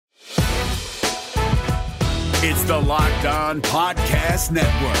It's the Locked On Podcast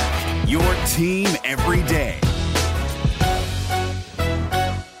Network, your team every day.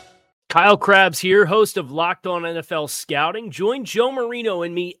 Kyle Krabs here, host of Locked On NFL Scouting. Join Joe Marino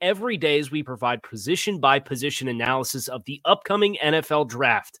and me every day as we provide position-by-position analysis of the upcoming NFL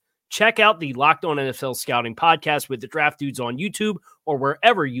Draft. Check out the Locked On NFL Scouting podcast with the Draft Dudes on YouTube or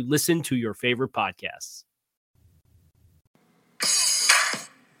wherever you listen to your favorite podcasts.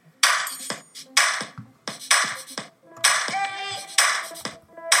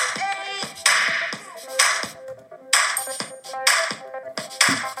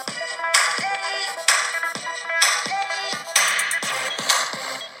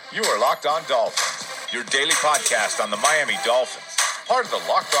 You are Locked On Dolphins, your daily podcast on the Miami Dolphins, part of the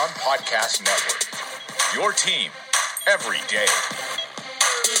Locked On Podcast Network. Your team every day.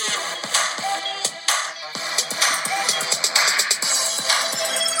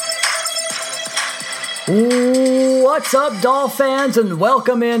 What's up, Dolph fans, and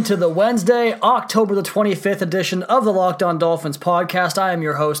welcome into the Wednesday, October the 25th edition of the Locked On Dolphins podcast. I am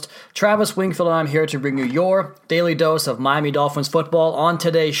your host, Travis Wingfield, and I'm here to bring you your daily dose of Miami Dolphins football. On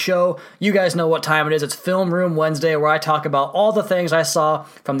today's show, you guys know what time it is. It's Film Room Wednesday, where I talk about all the things I saw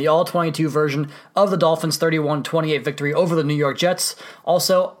from the All-22 version of the Dolphins' 31-28 victory over the New York Jets.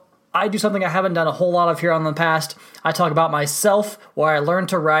 Also, I do something I haven't done a whole lot of here on the past. I talk about myself, where I learned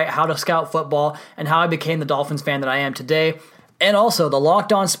to write, how to scout football, and how I became the Dolphins fan that I am today. And also, the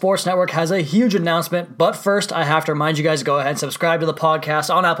Locked On Sports Network has a huge announcement, but first, I have to remind you guys to go ahead and subscribe to the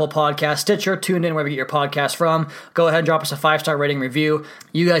podcast on Apple Podcasts, Stitcher, TuneIn, wherever you get your podcast from. Go ahead and drop us a 5-star rating review.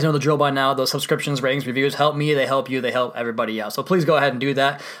 You guys know the drill by now. Those subscriptions, ratings, reviews help me, they help you, they help everybody out. So please go ahead and do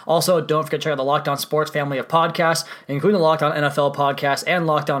that. Also, don't forget to check out the Locked On Sports family of podcasts, including the Locked On NFL podcast and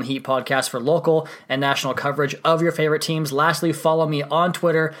Locked On Heat podcast for local and national coverage of your favorite teams. Lastly, follow me on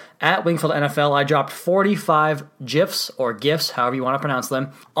Twitter at Wingfield NFL. I dropped 45 GIFs or GIFs, however you want to pronounce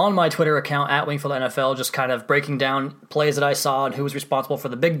them, on my Twitter account at Wingfield NFL, just kind of breaking down plays that I saw and who was responsible for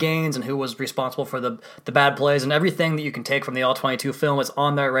the big gains and who was responsible for the bad plays, and everything that you can take from the All-22 film is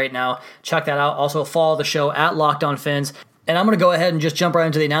on there right now. Check that out. Also, follow the show at Locked On Fins. And I'm going to go ahead and just jump right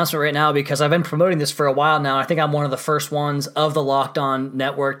into the announcement right now because I've been promoting this for a while now. I think I'm one of the first ones of the Locked On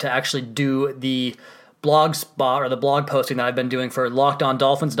Network to actually do the blog spot or the blog posting that I've been doing for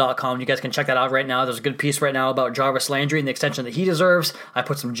LockedOnDolphins.com. You guys can check that out right now. There's a good piece right now about Jarvis Landry and the extension that he deserves. I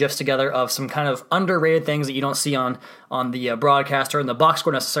put some GIFs together of some kind of underrated things that you don't see on the broadcast or in the box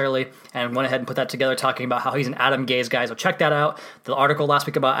score necessarily, and went ahead and put that together talking about how he's an Adam Gase guy. So check that out. The article last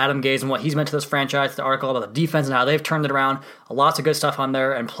week about Adam Gase and what he's meant to this franchise, the article about the defense and how they've turned it around. Lots of good stuff on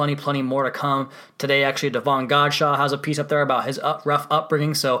there and plenty more to come. Today, actually, Devon Godshaw has a piece up there about his rough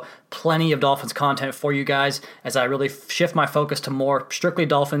upbringing, so plenty of Dolphins content for you guys as I really shift my focus to more strictly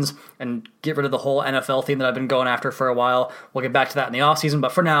Dolphins and get rid of the whole NFL theme that I've been going after for a while. We'll get back to that in the offseason,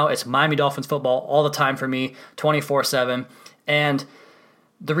 but for now, it's Miami Dolphins football all the time for me, 24/7. And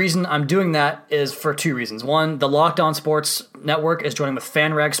the reason I'm doing that is for two reasons. One, the Locked On Sports Network is joining with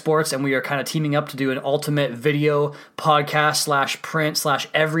FanRag Sports, and we are kind of teaming up to do an ultimate video podcast / print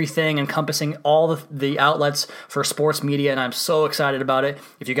 / everything encompassing all the outlets for sports media, and I'm so excited about it.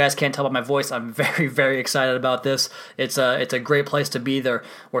 If you guys can't tell by my voice, I'm very, very excited about this. It's a great place to be there.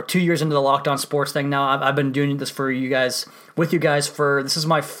 We're 2 years into the Locked On Sports thing now. I've been doing this for you guys, with you guys this is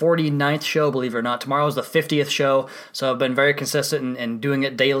my 49th show, believe it or not. Tomorrow is the 50th show, so I've been very consistent in doing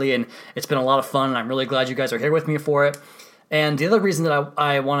it daily, and it's been a lot of fun, and I'm really glad you guys are here with me for it. And the other reason that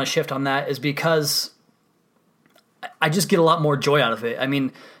I want to shift on that is because I just get a lot more joy out of it. I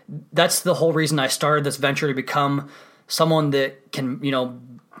mean, that's the whole reason I started this venture, to become someone that can,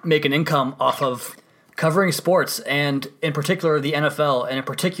 make an income off of covering sports, and in particular the NFL, and in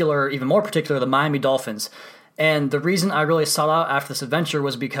particular, even more particular, the Miami Dolphins. And the reason I really sought out after this adventure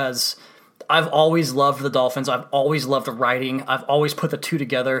was because I've always loved the Dolphins. I've always loved the writing. I've always put the two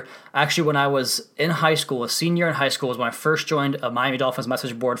together. Actually, when I was in high school, a senior in high school, was when I first joined a Miami Dolphins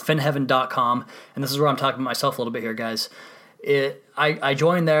message board, finheaven.com. And this is where I'm talking about myself a little bit here, guys. I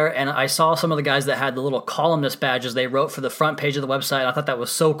joined there, and I saw some of the guys that had the little columnist badges they wrote for the front page of the website. And I thought that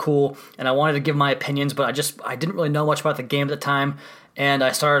was so cool, and I wanted to give my opinions, but I didn't really know much about the game at the time. And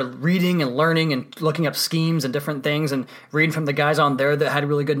I started reading and learning and looking up schemes and different things and reading from the guys on there that had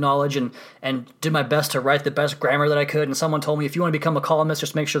really good knowledge, and did my best to write the best grammar that I could. And someone told me, if you want to become a columnist,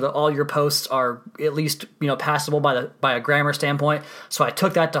 just make sure that all your posts are at least passable by a grammar standpoint. So I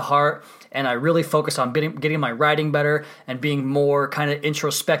took that to heart, and I really focused on getting my writing better and being more kind of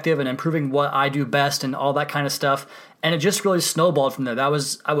introspective and improving what I do best and all that kind of stuff. And it just really snowballed from there. I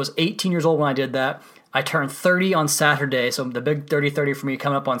was 18 years old when I did that. I turn 30 on Saturday, so the big 30-30 for me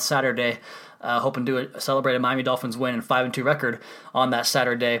coming up on Saturday. Hoping to celebrate a Miami Dolphins win and 5-2 record on that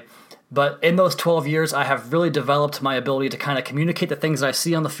Saturday. But in those 12 years, I have really developed my ability to kind of communicate the things that I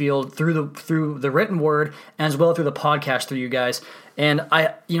see on the field through the written word, and as well through the podcast through you guys. And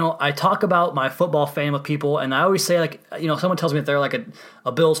I talk about my football fan with people, and I always say, like, someone tells me if they're like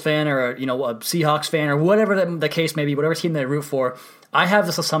a Bills fan or a Seahawks fan or whatever the case may be, whatever team they root for, I have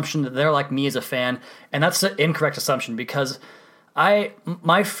this assumption that they're like me as a fan, and that's an incorrect assumption because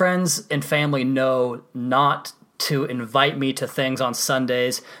my friends and family know not to invite me to things on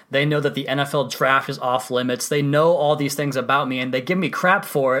Sundays. They know that the NFL draft is off limits. They know all these things about me, and they give me crap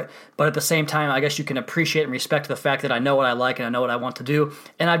for it. But at the same time, I guess you can appreciate and respect the fact that I know what I like and I know what I want to do.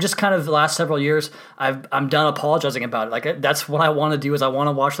 And I've just kind of, the last several years, I'm done apologizing about it. Like, that's what I want to do, is I want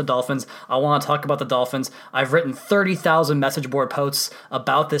to watch the Dolphins. I want to talk about the Dolphins. I've written 30,000 message board posts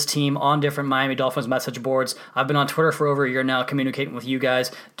about this team on different Miami Dolphins message boards. I've been on Twitter for over a year now, communicating with you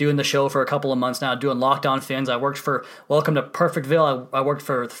guys, doing the show for a couple of months now, doing Locked On Fins. I worked for Welcome to Perfectville. I worked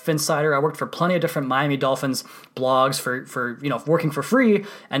for Finsider. I worked for plenty of different Miami Dolphins blogs for working for free.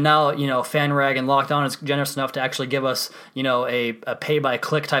 And now, FanRag and Locked On is generous enough to actually give us, a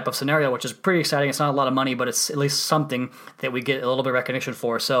pay-by-click type of scenario, which is pretty exciting. It's not a lot of money, but it's at least something that we get a little bit of recognition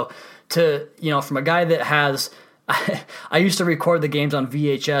for. So from a guy that has, I used to record the games on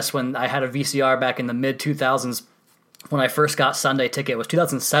VHS when I had a VCR back in the mid-2000s. When I first got Sunday Ticket, it was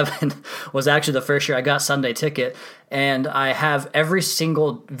 2007, was actually the first year I got Sunday Ticket, and I have every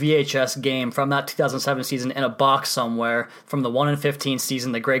single VHS game from that 2007 season in a box somewhere, from the 1-15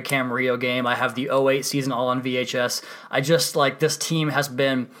 season, the Greg Camarillo game. I have the 08 season all on VHS. I just, this team has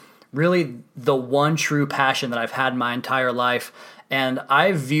been really the one true passion that I've had my entire life. And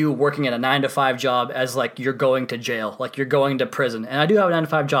I view working at a 9-to-5 job as like you're going to jail, like you're going to prison. And I do have a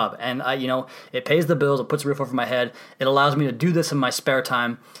 9-to-5 job, and it pays the bills, it puts a roof over my head, it allows me to do this in my spare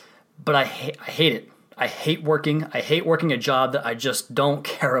time. But I hate it. I hate working. I hate working a job that I just don't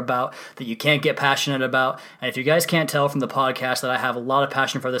care about, that you can't get passionate about. And if you guys can't tell from the podcast that I have a lot of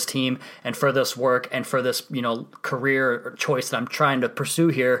passion for this team and for this work and for this, career choice that I'm trying to pursue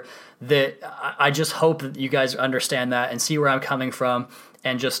here, that I just hope that you guys understand that and see where I'm coming from,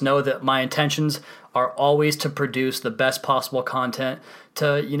 and just know that my intentions are always to produce the best possible content,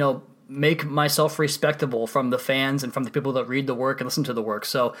 to, make myself respectable from the fans and from the people that read the work and listen to the work.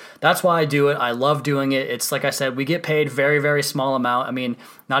 So that's why I do it. I love doing it. It's like I said, we get paid very, very small amount. I mean,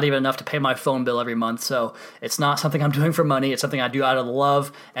 not even enough to pay my phone bill every month. So it's not something I'm doing for money. It's something I do out of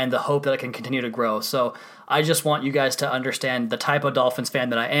love and the hope that I can continue to grow. So I just want you guys to understand the type of Dolphins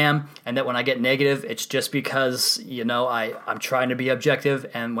fan that I am, and that when I get negative, it's just because, I'm trying to be objective,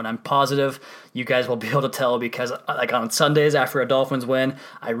 and when I'm positive, you guys will be able to tell, because like on Sundays after a Dolphins win,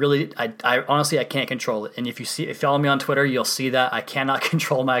 I honestly, I can't control it. And if you follow me on Twitter, you'll see that I cannot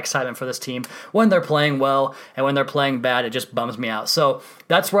control my excitement for this team when they're playing well, and when they're playing bad, it just bums me out. So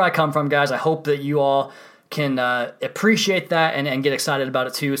that's where I come from, guys. I hope that you all can appreciate that and get excited about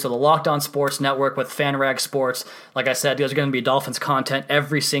it too. So the Locked On Sports Network with FanRag Sports, like I said, there's going to be Dolphins content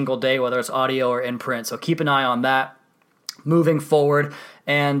every single day, whether it's audio or in print. So keep an eye on that moving forward.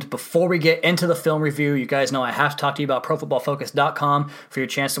 And before we get into the film review, you guys know I have to talk to you about ProFootballFocus.com for your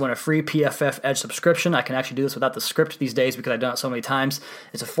chance to win a free PFF Edge subscription. I can actually do this without the script these days because I've done it so many times.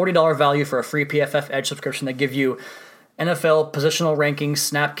 It's a $40 value for a free PFF Edge subscription that give you NFL positional rankings,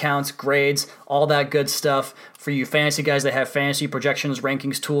 snap counts, grades, all that good stuff. For you fantasy guys, they have fantasy projections,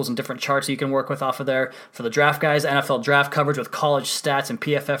 rankings, tools, and different charts that you can work with off of there. For the draft guys, NFL draft coverage with college stats and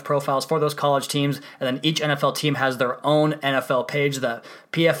PFF profiles for those college teams. And then each NFL team has their own NFL page, the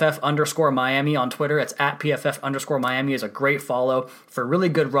PFF_Miami on Twitter. It's at PFF_Miami is a great follow for really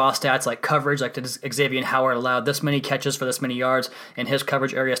good raw stats like coverage, like Xavier Howard allowed this many catches for this many yards in his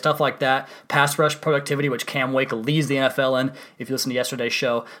coverage area, stuff like that. Pass rush productivity, which Cam Wake leads the NFL in, if you listen to yesterday's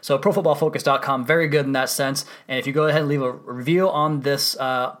show. So ProFootballFocus.com, very good in that sense. And if you go ahead and leave a review on this,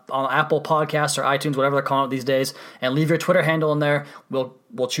 on Apple Podcasts or iTunes, whatever they're calling it these days, and leave your Twitter handle in there,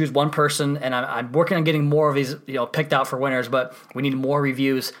 we'll choose one person. And I'm working on getting more of these, picked out for winners, but we need more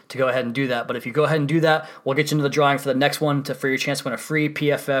reviews to go ahead and do that. But if you go ahead and do that, we'll get you into the drawing for the next one for your chance to win a free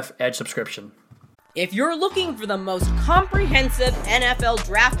PFF Edge subscription. If you're looking for the most comprehensive NFL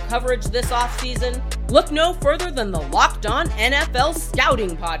draft coverage this offseason, look no further than the Locked On NFL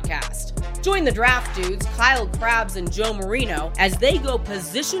Scouting Podcast. Join the draft dudes, Kyle Krabs and Joe Marino, as they go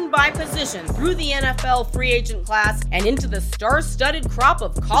position by position through the NFL free agent class and into the star-studded crop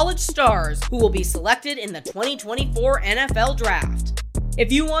of college stars who will be selected in the 2024 NFL Draft. If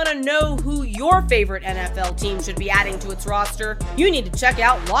you want to know who your favorite NFL team should be adding to its roster, you need to check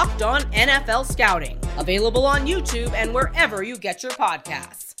out Locked On NFL Scouting, Available on YouTube and wherever you get your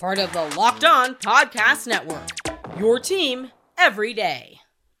podcasts. Part of the Locked On Podcast Network. Your team every day.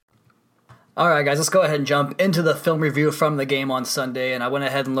 All right, guys, let's go ahead and jump into the film review from the game on Sunday. And I went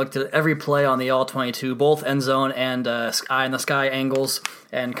ahead and looked at every play on the All-22, both end zone and eye in the sky angles,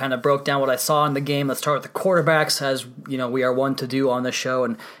 and kind of broke down what I saw in the game. Let's start with the quarterbacks, as you know we are one to do on this show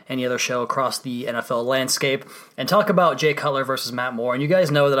and any other show across the NFL landscape, and talk about Jay Cutler versus Matt Moore. And you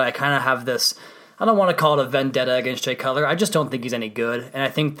guys know that I kind of have this, I don't want to call it a vendetta against Jay Cutler. I just don't think he's any good. And I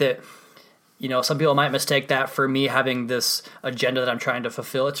think that, you know, some people might mistake that for me having this agenda that I'm trying to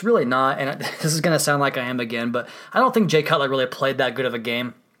fulfill. It's really not, and this is going to sound like I am again, but I don't think Jay Cutler really played that good of a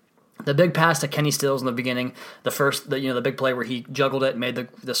game. The big pass to Kenny Stills in the beginning, the big play where he juggled it and made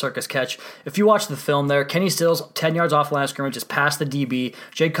the circus catch. If you watch the film there, Kenny Stills, 10 yards off the line of scrimmage, just past the DB.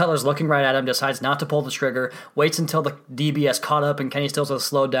 Jay Cutler's looking right at him, decides not to pull the trigger, waits until the DB has caught up and Kenny Stills has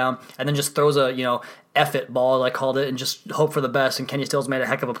slowed down, and then just throws a, F it ball, I called it, and just hope for the best, and Kenny Stills made a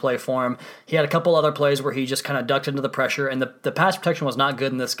heck of a play for him. He had a couple other plays where he just kind of ducked into the pressure, and the pass protection was not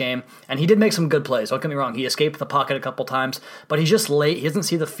good in this game, and he did make some good plays, don't get me wrong. He escaped the pocket a couple times, but he's just late, he doesn't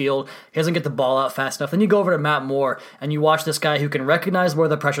see the field, he doesn't get the ball out fast enough. Then you go over to Matt Moore, and you watch this guy who can recognize where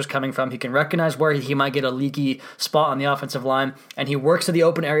the pressure's coming from, he can recognize where he might get a leaky spot on the offensive line, and he works to the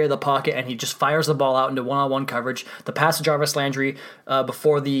open area of the pocket, and he just fires the ball out into one-on-one coverage. The pass to Jarvis Landry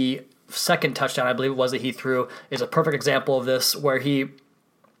before the second touchdown, I believe it was, that he threw, is a perfect example of this, where he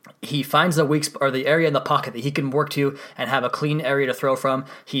finds the weak or the area in the pocket that he can work to and have a clean area to throw from.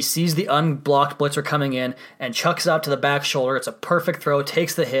 He sees the unblocked blitzer coming in and chucks out to the back shoulder. It's a perfect throw,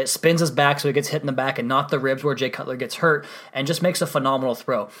 takes the hit, spins his back so he gets hit in the back and not the ribs where Jay Cutler gets hurt, and just makes a phenomenal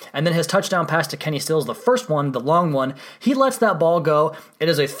throw. And then his touchdown pass to Kenny Stills, the first one, the long one, he lets that ball go. It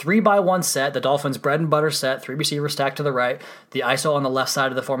is a 3-by-1 set, the Dolphins' bread and butter set, 3 receivers stacked to the right, the ISO on the left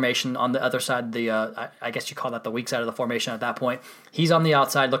side of the formation, on the other side, I guess you call that the weak side of the formation at that point. He's on the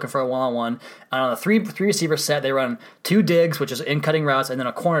outside looking for a one-on-one. And on the three receiver set, they run 2 digs, which is in-cutting routes, and then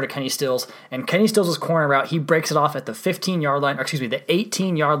a corner to Kenny Stills. And Kenny Stills' corner route, he breaks it off at the 15-yard line, the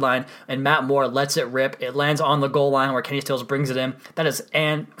 18-yard line, and Matt Moore lets it rip. It lands on the goal line where Kenny Stills brings it in. That is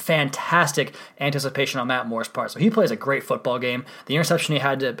fantastic anticipation on Matt Moore's part. So he plays a great football game. The interception he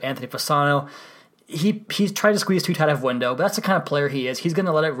had to Anthony Fasano, He's tried to squeeze too tight of window, but that's the kind of player he is. He's going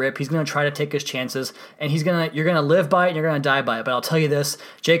to let it rip. He's going to try to take his chances, and you're going to live by it and you're going to die by it. But I'll tell you this,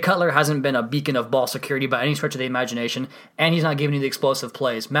 Jay Cutler hasn't been a beacon of ball security by any stretch of the imagination, and he's not giving you the explosive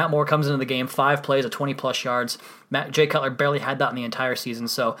plays. Matt Moore comes into the game, 5 plays of 20-plus yards. Jay Cutler barely had that in the entire season,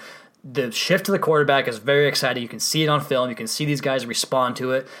 so the shift to the quarterback is very exciting. You can see it on film. You can see these guys respond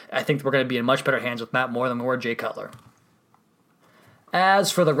to it. I think we're going to be in much better hands with Matt Moore than we were Jay Cutler.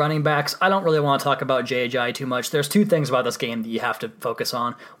 As for the running backs, I don't really want to talk about J.J. too much. There's 2 things about this game that you have to focus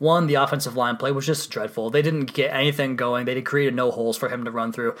on. One, the offensive line play was just dreadful. They didn't get anything going. They created no holes for him to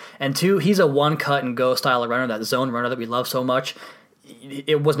run through. And 2, he's a one-cut-and-go style of runner, that zone runner that we love so much.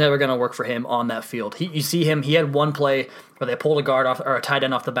 It was never going to work for him on that field. You see him, he had one play where they pulled a guard off, or a tight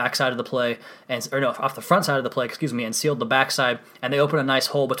end off the backside of the play, off the front side of the play, and sealed the backside, and they opened a nice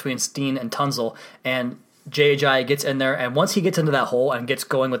hole between Steen and Tunzel, and J.J. gets in there, and once he gets into that hole and gets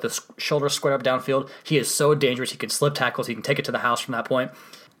going with the shoulder squared up downfield, he is so dangerous. He can slip tackles. He can take it to the house from that point.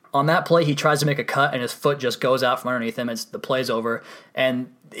 On that play, he tries to make a cut, and his foot just goes out from underneath him. The play's over,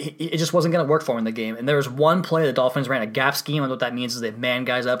 and it just wasn't going to work for him in the game. And there was one play the Dolphins ran a gap scheme, and what that means is they man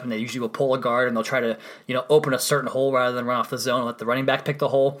guys up, and they usually will pull a guard, and they'll try to open a certain hole rather than run off the zone and let the running back pick the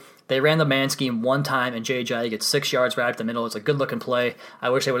hole. They ran the man scheme one time, and J.J. gets 6 yards right up the middle. It's a good-looking play. I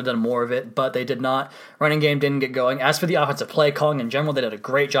wish they would have done more of it, but they did not. Running game didn't get going. As for the offensive play calling in general, they did a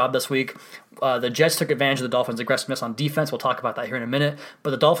great job this week. The Jets took advantage of the Dolphins' aggressiveness on defense. We'll talk about that here in a minute. But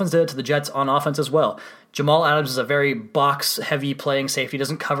the Dolphins did it to the Jets on offense as well. Jamal Adams is a very box-heavy playing safety.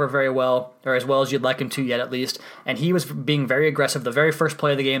 Doesn't cover very well, or as well as you'd like him to yet at least. And he was being very aggressive. The very first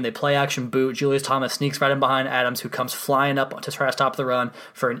play of the game, they play action boot. Julius Thomas sneaks right in behind Adams, who comes flying up to try to stop the run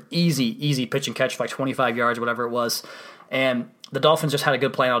for an easy pitch and catch for like 25 yards, whatever it was. And the Dolphins just had a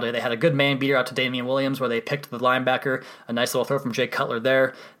good plan all day. They had a good man beater out to Damian Williams where they picked the linebacker, a nice little throw from Jay Cutler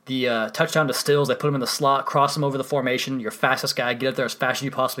there. The touchdown to Stills, they put him in the slot, cross him over the formation, your fastest guy, get up there as fast as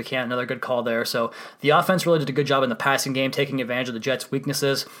you possibly can, another good call there. So the offense really did a good job in the passing game, taking advantage of the Jets'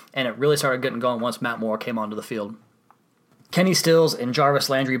 weaknesses, and it really started getting going once Matt Moore came onto the field. Kenny Stills and Jarvis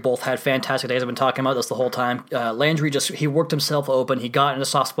Landry both had fantastic days. I've been talking about this the whole time. Landry he worked himself open. He got into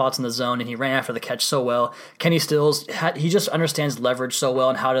soft spots in the zone, and he ran after the catch so well. Kenny Stills, he just understands leverage so well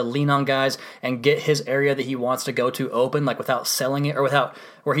and how to lean on guys and get his area that he wants to go to open, like without selling it or without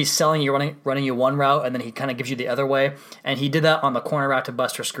where he's selling you, running you one route, and then he kind of gives you the other way. And he did that on the corner route to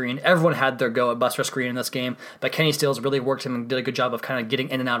Buster Screen. Everyone had their go at Buster Screen in this game, but Kenny Stills really worked him and did a good job of kind of getting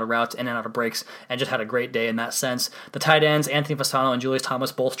in and out of routes, in and out of breaks, and just had a great day in that sense. The tight ends, Anthony Fasano and Julius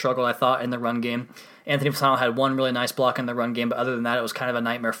Thomas, both struggled, I thought, in the run game. Anthony Fasano had one really nice block in the run game, but other than that, it was kind of a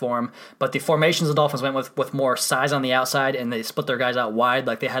nightmare for him. But the formations the Dolphins went with more size on the outside, and they split their guys out wide.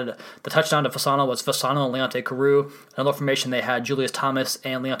 Like they had the touchdown to Fasano was Fasano and Leonte Carew. Another formation they had Julius Thomas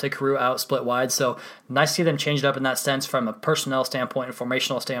and Leonte Carew out split wide. So nice to see them change it up in that sense from a personnel standpoint and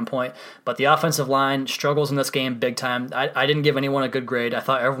formational standpoint. But the offensive line struggles in this game big time. I didn't give anyone a good grade. I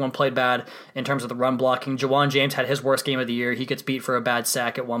thought everyone played bad in terms of the run blocking. Jawan James had his worst game of the year. He gets beat for a bad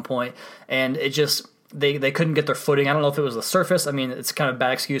sack at one point, and it just... They couldn't get their footing. I don't know if it was the surface. I mean, it's kind of a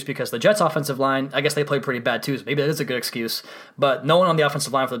bad excuse because the Jets' offensive line, I guess they played pretty bad too, so maybe that is a good excuse. But no one on the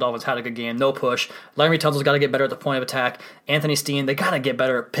offensive line for the Dolphins had a good game. No push. Larry Tunsil's got to get better at the point of attack. Anthony Steen, they got to get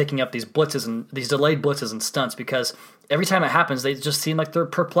better at picking up these blitzes and these delayed blitzes and stunts because every time it happens, they just seem like they're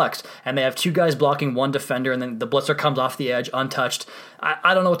perplexed. And they have two guys blocking one defender, and then the blitzer comes off the edge untouched.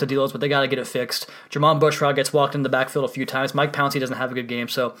 I don't know what the deal is, but they got to get it fixed. Jermon Bushrod gets walked in the backfield a few times. Mike Pouncey doesn't have a good game,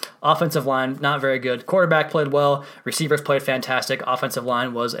 so offensive line, not very good. Quarterback played well. Receivers played fantastic. Offensive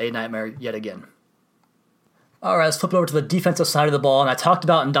line was a nightmare yet again. All right, let's flip it over to the defensive side of the ball. And I talked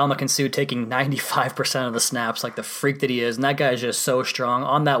about Ndamukong Suh taking 95% of the snaps, like the freak that he is. And that guy is just so strong.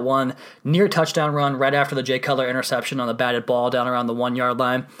 On that one near touchdown run right after the Jay Cutler interception on the batted ball down around the 1 yard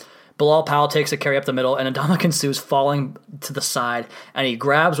line, Bilal Powell takes a carry up the middle, and Ndamukong Suh's falling to the side, and he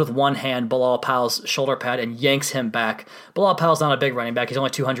grabs with one hand Bilal Powell's shoulder pad and yanks him back. Bilal Powell's not a big running back. He's only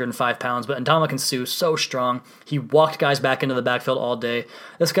 205 pounds, but Ndamukong Suh, so strong. He walked guys back into the backfield all day.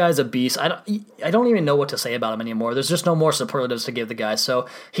 This guy's a beast. I don't even know what to say about him anymore. There's just no more superlatives to give the guy. So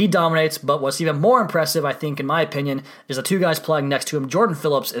he dominates, but what's even more impressive, I think, in my opinion, is the two guys playing next to him. Jordan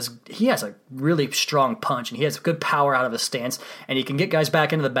Phillips, he has a really strong punch, and he has good power out of his stance, and he can get guys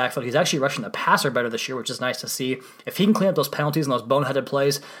back into the backfield. He's actually rushing the passer better this year, which is nice to see. If he can clean up those penalties and those boneheaded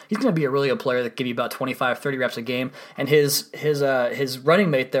plays, he's going to be a really good player that can give you about 25, 30 reps a game. And his running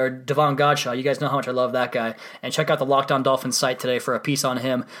mate there, Devon Godshaw, you guys know how much I love that guy. And check out the Locked On Dolphins site today for a piece on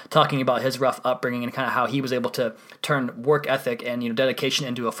him, talking about his rough upbringing and kind of how he was able to turn work ethic and dedication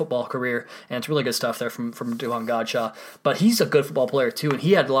into a football career. And it's really good stuff there from Devon Godshaw. But he's a good football player too, and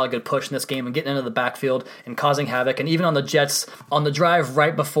he had a lot of good push in this game and getting into the backfield and causing havoc. And even on the Jets, on the drive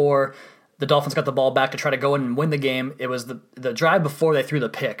right before the Dolphins got the ball back to try to go in and win the game, it was the drive before they threw the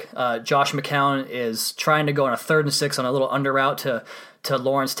pick. Josh McCown is trying to go on a 3rd and 6 on a little under route to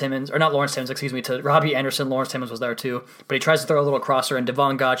Lawrence Timmons, or not Lawrence Timmons, excuse me, to Robbie Anderson. Lawrence Timmons was there too, but he tries to throw a little crosser, and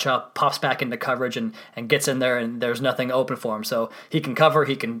Devon Godshaw pops back into coverage and gets in there, and there's nothing open for him. So he can cover,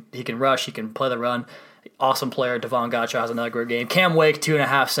 he can rush, he can play the run. Awesome player. Devon Godshaw has another great game. Cam Wake,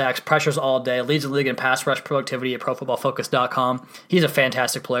 2.5 sacks, pressures all day, leads the league in pass rush productivity at ProFootballFocus.com. He's a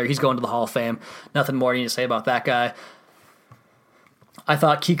fantastic player. He's going to the Hall of Fame. Nothing more you need to say about that guy. I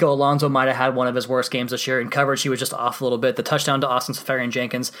thought Kiko Alonso might have had one of his worst games this year. In coverage, he was just off a little bit. The touchdown to Austin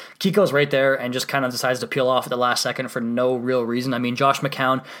Seferian-Jenkins, Kiko's right there and just kind of decides to peel off at the last second for no real reason. I mean, Josh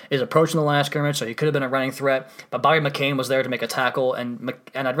McCown is approaching the line of scrimmage, so he could have been a running threat, but Bobby McCain was there to make a tackle, and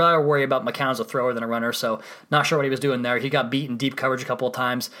I'd rather worry about McCown as a thrower than a runner, so not sure what he was doing there. He got beat in deep coverage a couple of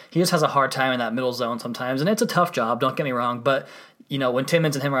times. He just has a hard time in that middle zone sometimes, and it's a tough job, don't get me wrong, but when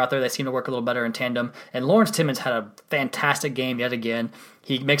Timmons and him are out there, they seem to work a little better in tandem. And Lawrence Timmons had a fantastic game yet again.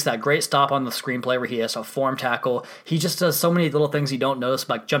 He makes that great stop on the screenplay where he has a form tackle. He just does so many little things you don't notice,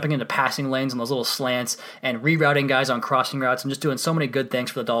 like jumping into passing lanes and those little slants and rerouting guys on crossing routes and just doing so many good things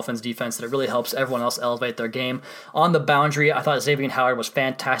for the Dolphins defense that it really helps everyone else elevate their game. On the boundary, I thought Xavier Howard was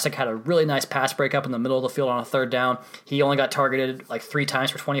fantastic, had a really nice pass breakup in the middle of the field on a 3rd down. He only got targeted like 3 times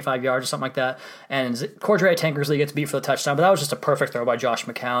for 25 yards or something like that. And Cordrea Tankersley gets beat for the touchdown, but that was just a perfect throw by Josh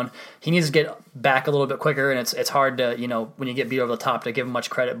McCown. He needs to get back a little bit quicker, and it's hard to, when you get beat over the top, to give him much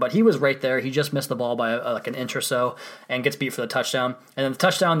credit. But he was right there. He just missed the ball by like an inch or so and gets beat for the touchdown. And then the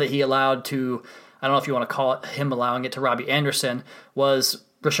touchdown that he allowed to, I don't know if you want to call it him allowing it to Robbie Anderson, was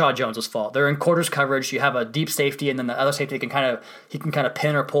Rashad Jones' fault. They're in quarters coverage. You have a deep safety, and then the other safety can kind of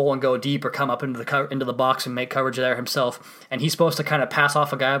pin or pull and go deep or come up into the box and make coverage there himself. And he's supposed to kind of pass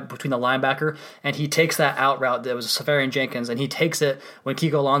off a guy between the linebacker, and he takes that out route that was Seferian-Jenkins, and he takes it when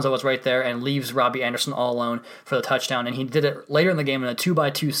Kiko Alonso was right there and leaves Robbie Anderson all alone for the touchdown. And he did it later in the game in a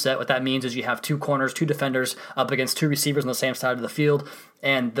 2-by-2 set. What that means is you have 2 corners, 2 defenders up against 2 receivers on the same side of the field.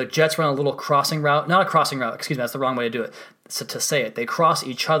 And the Jets run a little crossing route. Not a crossing route, excuse me, that's the wrong way to do it. So to say it, they cross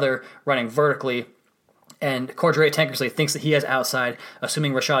each other running vertically, And Cordrea Tankersley thinks that he has outside,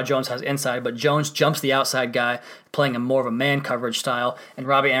 assuming Rashad Jones has inside, but Jones jumps the outside guy, playing a more of a man coverage style, and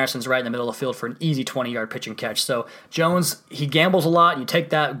Robbie Anderson's right in the middle of the field for an easy 20-yard pitch and catch. So Jones, he gambles a lot. You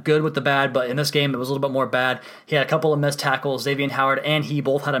take that good with the bad, but in this game it was a little bit more bad. He had a couple of missed tackles. Xavier Howard and he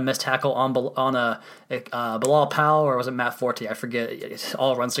both had a missed tackle on Bilal Powell, or was it Matt Forte? I forget. It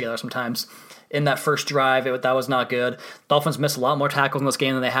all runs together sometimes. In that first drive, that was not good. Dolphins missed a lot more tackles in this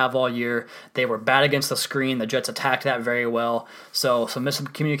game than they have all year. They were bad against the screen. The Jets attacked that very well. So some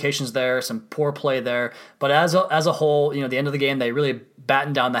miscommunications there, some poor play there. But as a whole, at the end of the game, they really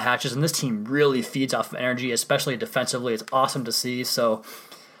battened down the hatches, and this team really feeds off of energy, especially defensively. It's awesome to see. So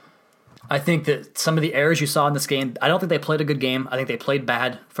I think that some of the errors you saw in this game, I don't think they played a good game. I think they played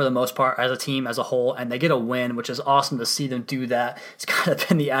bad for the most part as a team as a whole, and they get a win, which is awesome to see them do that. It's kind of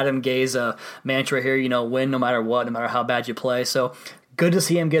been the Adam Gase mantra here, win no matter what, no matter how bad you play. So good to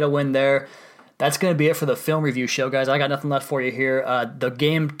see him get a win there. That's going to be it for the film review show, guys. I got nothing left for you here. The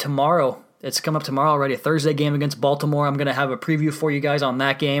game tomorrow, it's come up tomorrow already, a Thursday game against Baltimore. I'm going to have a preview for you guys on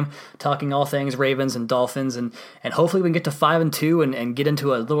that game, talking all things Ravens and Dolphins, and hopefully we can get to 5-2 and get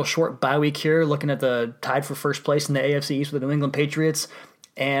into a little short bye week here, looking at the tied for first place in the AFC East with the New England Patriots,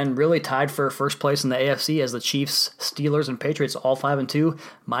 and really tied for first place in the AFC as the Chiefs, Steelers, and Patriots all 5-2.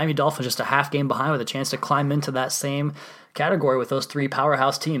 Miami Dolphins just a half game behind with a chance to climb into that same category with those three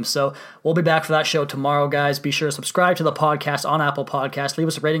powerhouse teams. So we'll be back for that show tomorrow, guys. Be sure to subscribe to the podcast on Apple Podcasts. Leave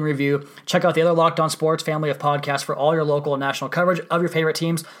us a rating review. Check out the other Locked On Sports family of podcasts for all your local and national coverage of your favorite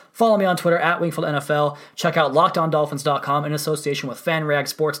teams. Follow me on Twitter at Wingfield NFL. Check out LockedOnDolphins.com in association with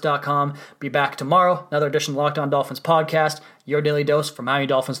FanRagSports.com. Be back tomorrow. Another edition of Locked On Dolphins podcast. Your daily dose for Miami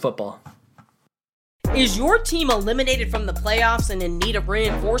Dolphins football. Is your team eliminated from the playoffs and in need of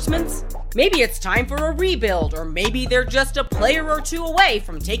reinforcements? Maybe it's time for a rebuild, or maybe they're just a player or two away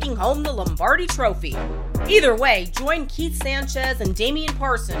from taking home the Lombardi Trophy. Either way, join Keith Sanchez and Damian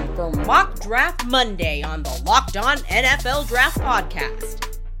Parson for Mock Draft Monday on the Locked On NFL Draft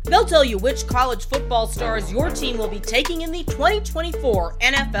Podcast. They'll tell you which college football stars your team will be taking in the 2024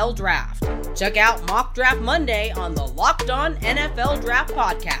 NFL Draft. Check out Mock Draft Monday on the Locked On NFL Draft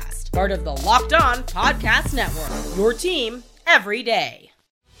Podcast, part of the Locked On Podcast Network, your team every day.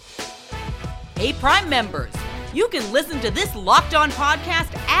 Hey, Prime members, you can listen to this Locked On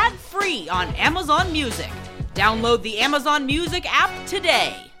podcast ad-free on Amazon Music. Download the Amazon Music app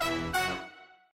today.